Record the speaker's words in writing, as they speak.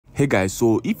Hey guys,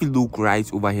 so if you look right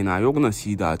over here now, you're gonna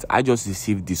see that I just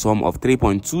received the sum of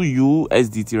 3.2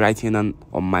 USDT right here now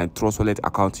on my Trustwallet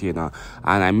account here now,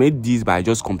 and I made this by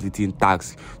just completing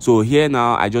tasks. So here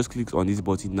now I just clicked on this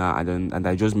button now, and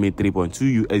I just made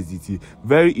 3.2 USDT.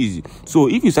 Very easy. So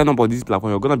if you sign up on this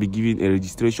platform, you're gonna be given a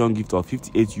registration gift of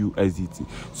 58 USDT.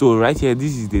 So right here,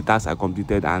 this is the task I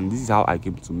completed, and this is how I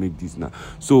came to make this now.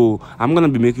 So I'm gonna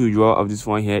be making a withdrawal of this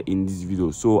one here in this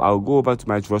video. So I'll go over to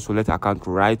my Trustwallet account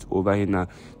right over here now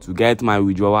to get my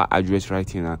withdrawal address right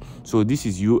here now. So this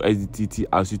is USDT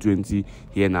RC20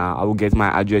 here now. I will get my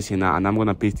address here now, and I'm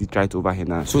gonna paste it right over here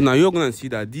now. So now you're gonna see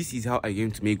that this is how I came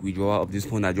to make withdrawal of this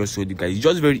phone I just showed you guys. It's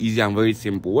just very easy and very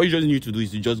simple. What you just need to do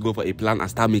is to just go for a plan and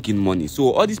start making money.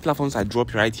 So all these platforms I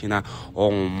drop right here now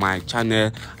on my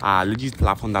channel are legit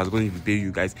platform that's going to pay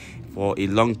you guys for a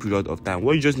long period of time.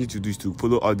 What you just need to do is to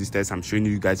follow all these steps I'm showing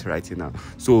you guys right here now.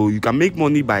 So you can make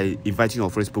money by inviting your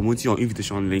friends, promoting your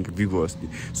invitation link vigorously.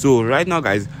 So right now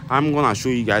guys, I'm gonna show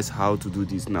you guys how to do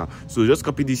this now. So just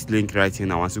copy this link right here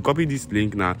now. Once you copy this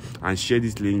link now and share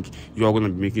this link, you are gonna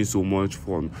be making so much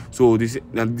fun. So the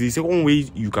second way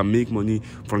you can make money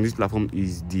from this platform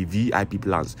is the VIP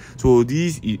plans. So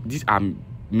these are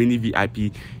many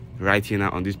VIP right here now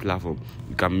on this platform.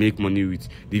 You can make money with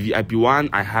the VIP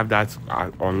one. I have that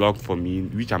unlocked for me,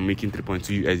 which I'm making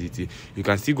 3.2 USDT. You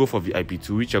can still go for VIP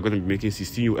 2, which you're going to be making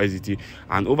 16 USDT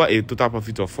and over a total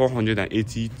profit of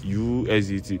 480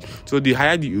 USDT. So the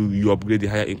higher you upgrade, the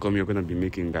higher income you're going to be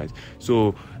making, guys.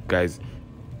 So guys,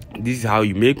 this is how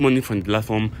you make money from the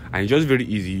platform, and it's just very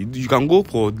easy. You can go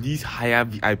for these higher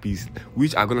VIPs,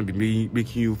 which are going to be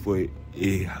making you for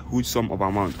a huge sum of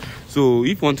amount. So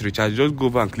if you want to recharge, just go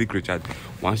over and click recharge.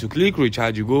 Once you click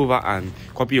recharge, you go over and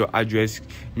copy your address.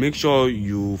 Make sure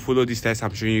you follow this steps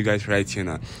I'm showing you guys right here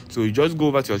now. So you just go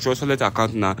over to your Trustwallet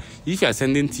account now. If you're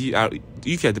sending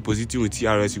if you're depositing with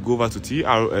TRS, you go over to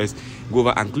TRS, go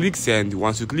over and click send.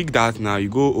 Once you click that now, you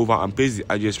go over and paste the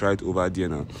address right over there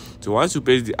now. So once you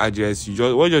paste the address,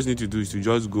 what you just need to do is to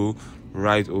just go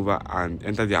right over and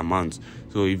enter the amount.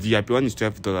 So if VIP one is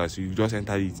 $12, so you just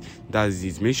enter it. That's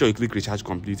it. Make sure you click recharge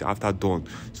complete after done.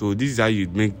 So this is how you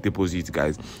make deposits,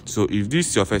 guys. So if this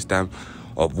is your first time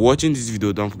of watching this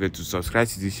video, don't forget to subscribe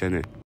to this channel.